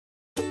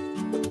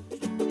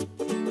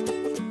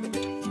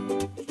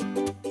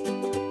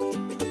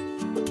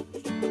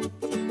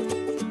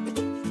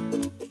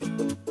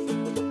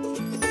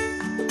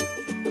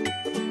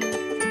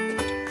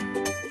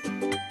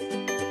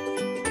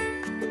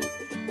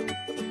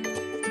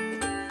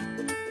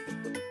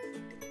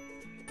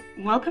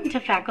Welcome to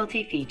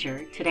Faculty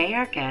Feature. Today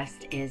our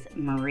guest is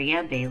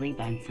Maria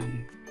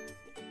Bailey-Benson.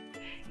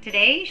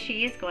 Today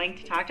she is going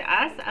to talk to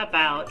us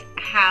about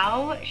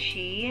how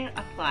she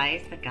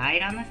applies the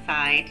guide on the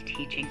side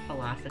teaching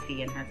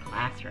philosophy in her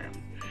classroom.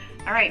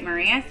 All right,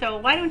 Maria, so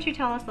why don't you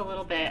tell us a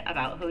little bit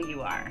about who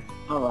you are?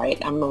 All right,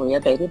 I'm Maria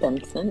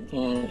Bailey-Benson,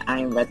 and I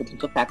am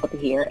residential faculty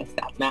here at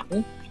South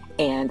Mountain.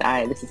 And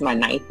this is my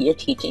 9th year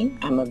teaching.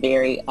 I'm a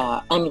very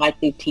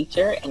unlikely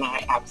teacher, and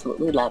I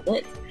absolutely love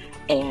it.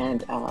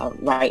 And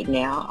right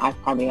now, I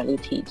primarily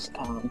teach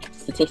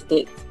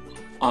statistics,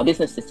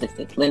 business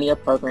statistics, linear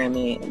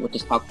programming, which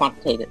is called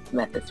quantitative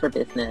methods for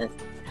business.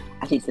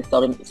 I teach the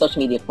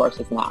social media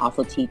courses, and I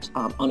also teach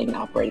owning and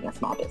operating a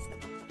small business.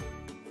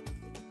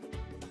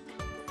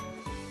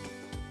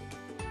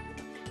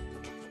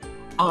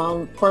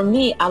 For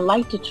me, I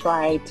like to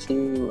try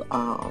to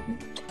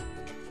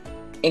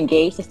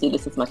engage the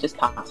students as much as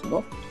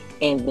possible,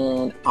 and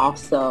then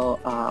also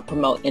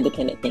promote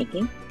independent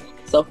thinking.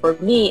 So for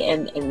me,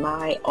 in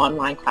my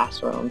online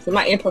classrooms, in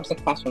my in-person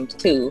classrooms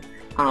too,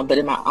 but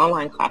in my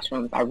online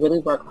classrooms, I really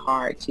work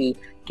hard to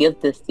give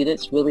the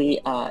students really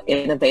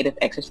innovative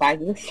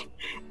exercises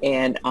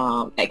and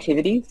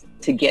activities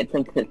to get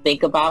them to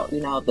think about,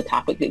 the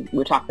topic that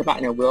we're talking about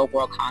in a real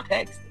world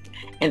context.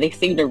 And they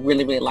seem to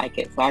really, really like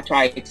it. So I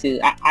try to,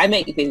 I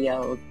make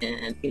videos,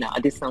 and,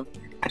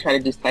 I try to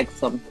do like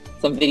some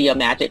video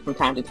magic from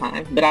time to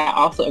time, but I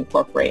also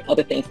incorporate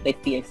other things they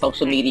see in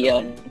social media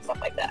and stuff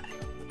like that.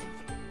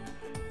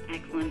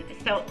 Excellent.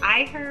 So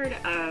I heard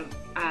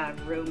a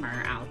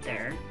rumor out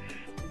there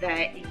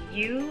that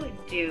you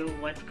do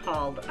what's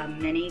called a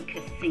mini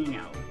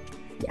casino.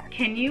 Yeah.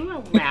 Can you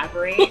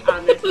elaborate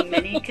on this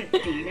mini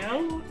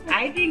casino?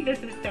 I think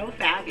this is so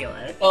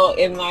fabulous. So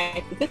in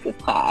my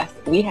statistics class,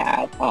 we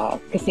have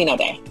casino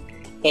day.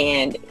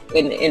 And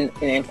in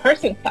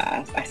in-person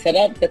class, I set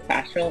up the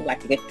classroom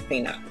like a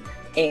casino.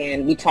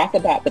 And we talk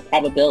about the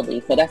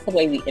probability. So that's the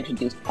way we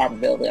introduce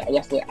probability.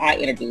 That's the way I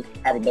introduce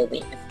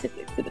probability and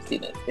statistics to the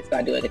students. It's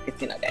by doing a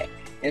casino day.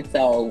 And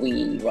so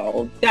we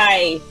roll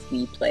dice,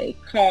 we play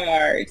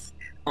cards.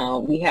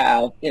 We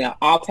have,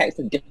 all types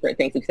of different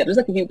things. We said, just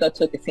like if you go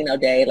to a casino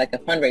day, like a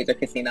fundraiser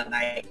casino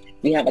night,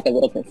 we have like a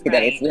little casino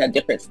day. So we have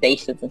different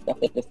stations and stuff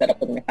that are set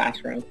up in the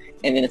classroom.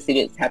 And then the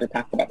students have to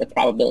talk about the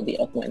probability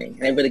of winning.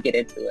 And they really get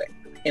into it.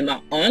 In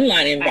my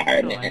online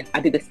environment, I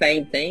do the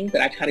same thing,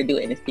 but I try to do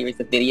it in a series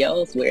of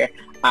videos where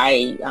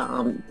I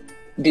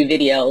do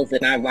videos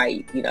and I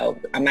write,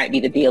 I might be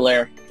the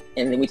dealer,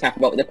 and then we talk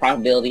about what the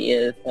probability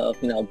is of,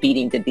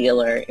 beating the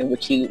dealer, and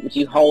would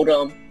you hold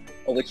them,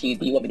 or do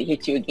you want me to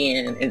hit you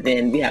again? And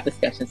then we have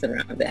discussions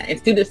around that, and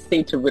students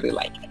seem to really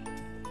like it.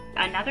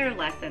 Another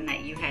lesson that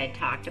you had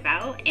talked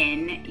about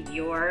in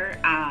your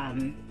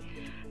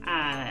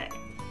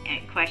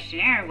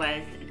questionnaire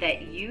was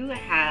that you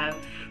have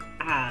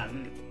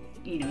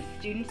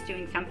students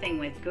doing something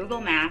with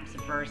Google Maps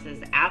versus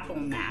Apple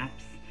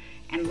Maps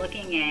and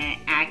looking at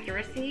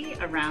accuracy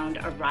around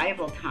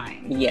arrival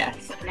time.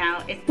 Yes.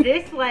 Now, is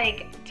this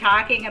like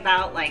talking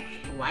about like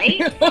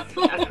flights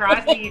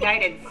across the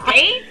United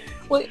States?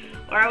 Well,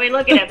 or are we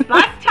looking at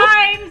bus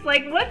times?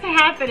 Like, what's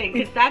happening?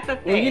 Because that's a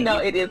thing. Well,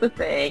 it is a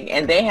thing.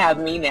 And they have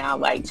me now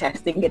like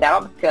testing it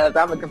out because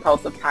I'm a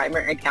compulsive timer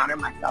and counter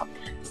myself.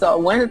 So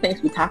one of the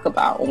things we talk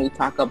about when we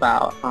talk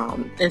about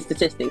in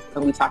statistics,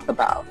 when we talk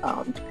about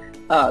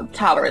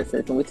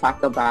tolerances, and we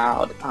talk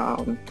about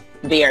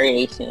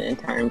variation in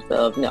terms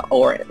of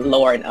or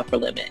lower and upper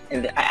limit.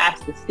 And I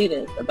asked the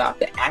students about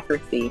the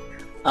accuracy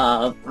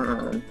of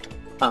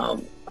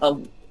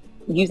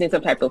using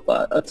some type of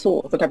a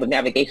tool, some type of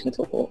navigation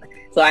tool.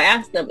 So I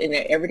asked them in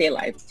their everyday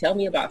life, tell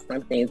me about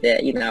something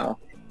that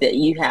that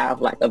you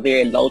have like a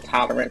very low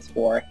tolerance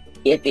for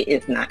if it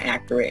is not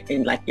accurate,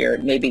 and like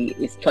maybe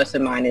it's plus or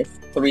minus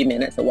 3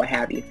 minutes or what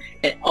have you.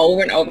 And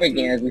over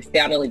again, as we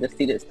soundly the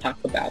students talk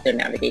about their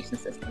navigation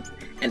systems,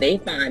 and they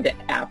find that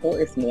Apple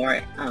is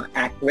more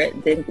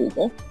accurate than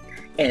Google.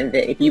 And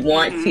that if you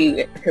want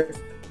to, because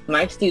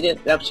my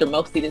students, I'm sure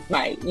most students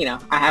might,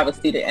 I have a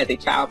student as a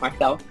child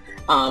myself,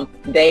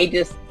 they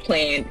just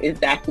plan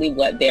exactly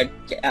what their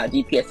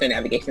GPS or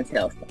navigation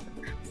tells them.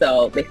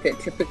 So they said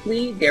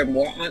typically they're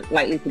more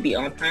likely to be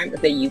on time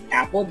if they use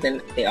Apple than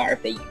they are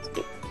if they use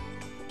Google.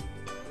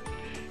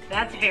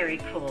 That's very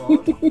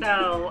cool.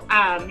 So,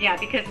 yeah,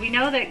 because we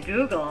know that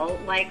Google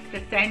likes to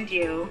send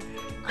you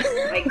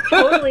like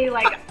totally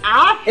like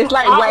off. It's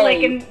like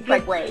Waves. It's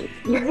like Waves.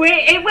 It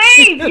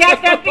waves. Yes,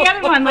 that's the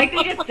other one. Like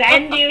they just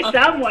send you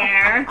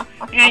somewhere.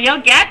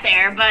 You'll get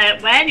there,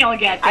 but when you'll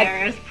get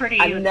there is pretty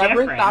different. I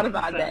never thought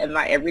about that in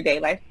my everyday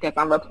life because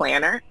I'm a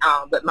planner.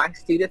 But my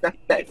students,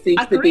 that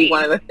seems to be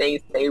one of the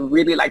things they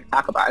really like to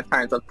talk about in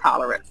terms of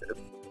tolerances.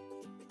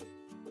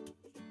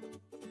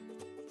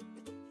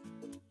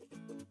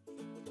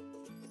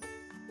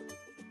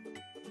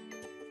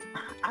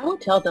 I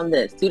would tell them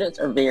that students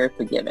are very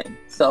forgiving.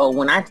 So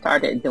when I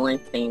started doing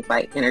things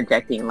like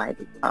interjecting, like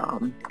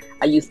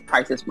I use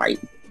Price is Right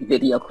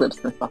video clips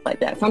and stuff like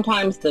that.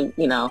 Sometimes the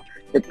 $1.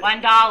 $1.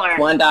 $1.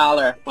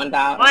 $1.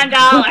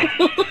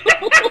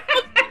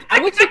 I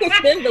wish you could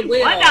spin the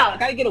wheel. What else? I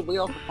gotta get a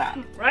wheel for that.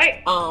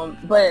 Right.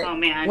 But oh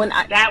man,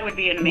 that would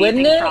be an amazing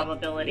wouldn't it?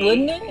 probability.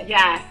 Wouldn't it?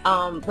 Yes.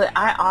 But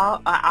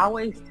I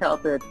always tell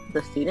the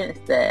students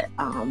that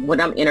when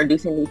I'm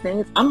introducing these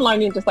things, I'm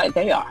learning just like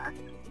they are.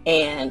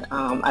 And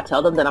I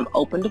tell them that I'm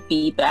open to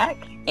feedback,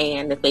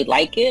 and if they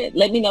like it,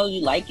 let me know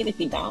you like it. If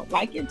you don't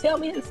like it, tell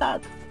me it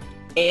sucks.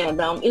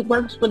 And it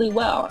works really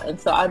well. And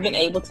so I've been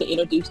able to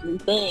introduce new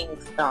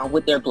things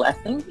with their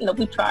blessing. You know,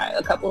 we tried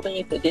a couple of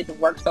things that didn't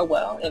work so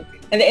well. And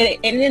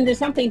then there's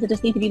some things that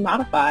just need to be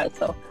modified.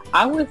 So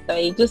I would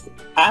say just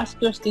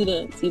ask your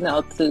students, you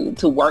know,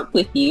 to work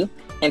with you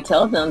and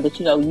tell them that,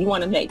 you know, you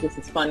want to make this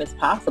as fun as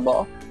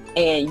possible.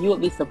 And you will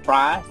be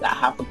surprised at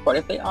how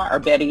supportive they are, or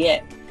better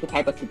yet, the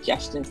type of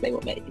suggestions they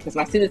will make. Because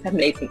my students have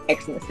made some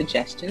excellent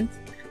suggestions.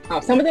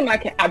 Some of them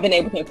I've been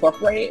able to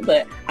incorporate,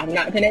 but I've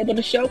not been able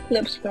to show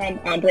clips from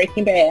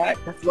Breaking Bad.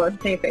 That's one of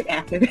the things they've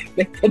asked me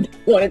they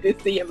wanted to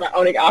see in my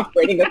own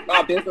operating a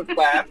small business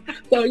class.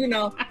 So, you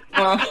know,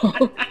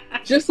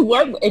 just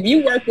work. If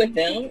you work with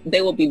them,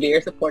 they will be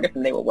very supportive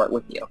and they will work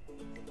with you.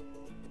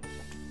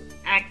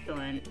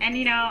 Excellent. And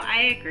you know,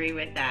 I agree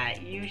with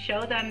that. You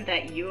show them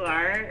that you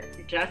are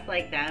just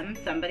like them,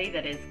 somebody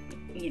that is,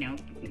 you know,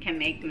 can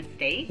make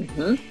mistakes,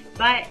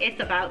 but it's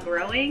about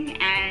growing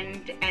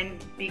and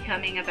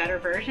becoming a better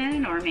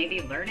version, or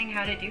maybe learning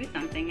how to do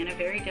something in a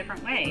very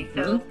different way.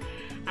 So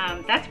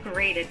that's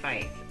great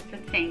advice. So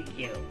thank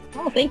you.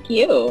 Oh, thank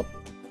you.